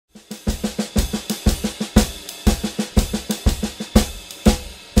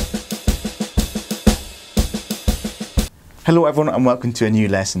Hello everyone and welcome to a new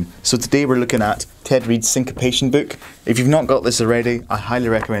lesson. So today we're looking at Ted Reed's Syncopation book. If you've not got this already, I highly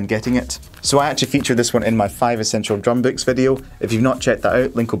recommend getting it. So I actually feature this one in my 5 essential drum books video. If you've not checked that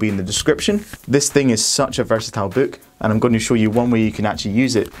out, link will be in the description. This thing is such a versatile book and I'm going to show you one way you can actually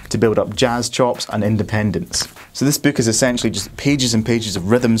use it to build up jazz chops and independence. So this book is essentially just pages and pages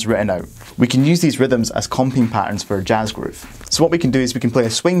of rhythms written out. We can use these rhythms as comping patterns for a jazz groove. So what we can do is we can play a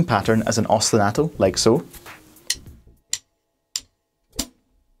swing pattern as an ostinato, like so.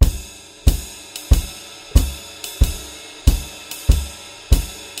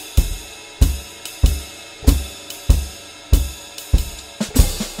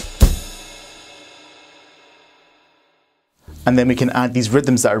 And then we can add these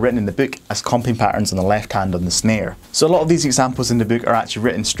rhythms that are written in the book as comping patterns on the left hand on the snare. So a lot of these examples in the book are actually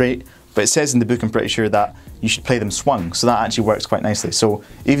written straight, but it says in the book, I'm pretty sure, that you should play them swung, so that actually works quite nicely. So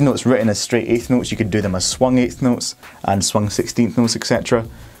even though it's written as straight eighth notes, you could do them as swung eighth notes and swung 16th notes, etc.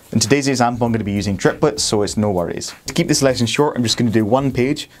 In today's example, I'm going to be using triplets, so it's no worries. To keep this lesson short, I'm just going to do one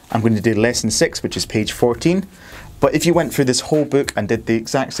page. I'm going to do lesson 6, which is page 14. But if you went through this whole book and did the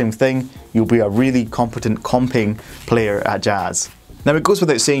exact same thing, you'll be a really competent comping player at jazz. Now it goes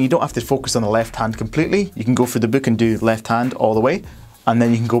without saying, you don't have to focus on the left hand completely. You can go through the book and do left hand all the way, and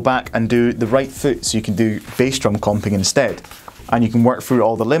then you can go back and do the right foot, so you can do bass drum comping instead. And you can work through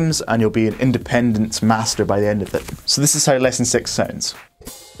all the limbs and you'll be an independence master by the end of it. So this is how lesson 6 sounds.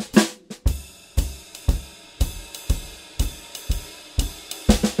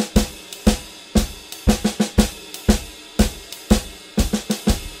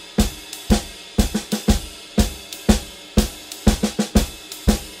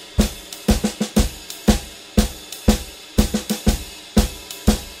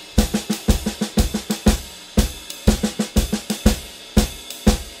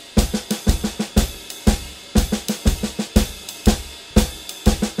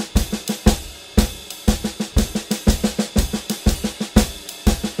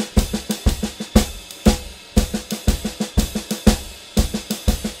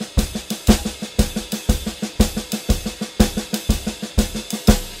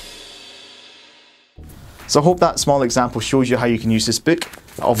 So I hope that small example shows you how you can use this book.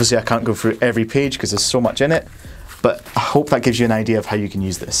 Obviously I can't go through every page because there's so much in it, but I hope that gives you an idea of how you can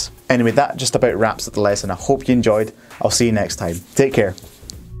use this. Anyway, that just about wraps up the lesson. I hope you enjoyed. I'll see you next time. Take care.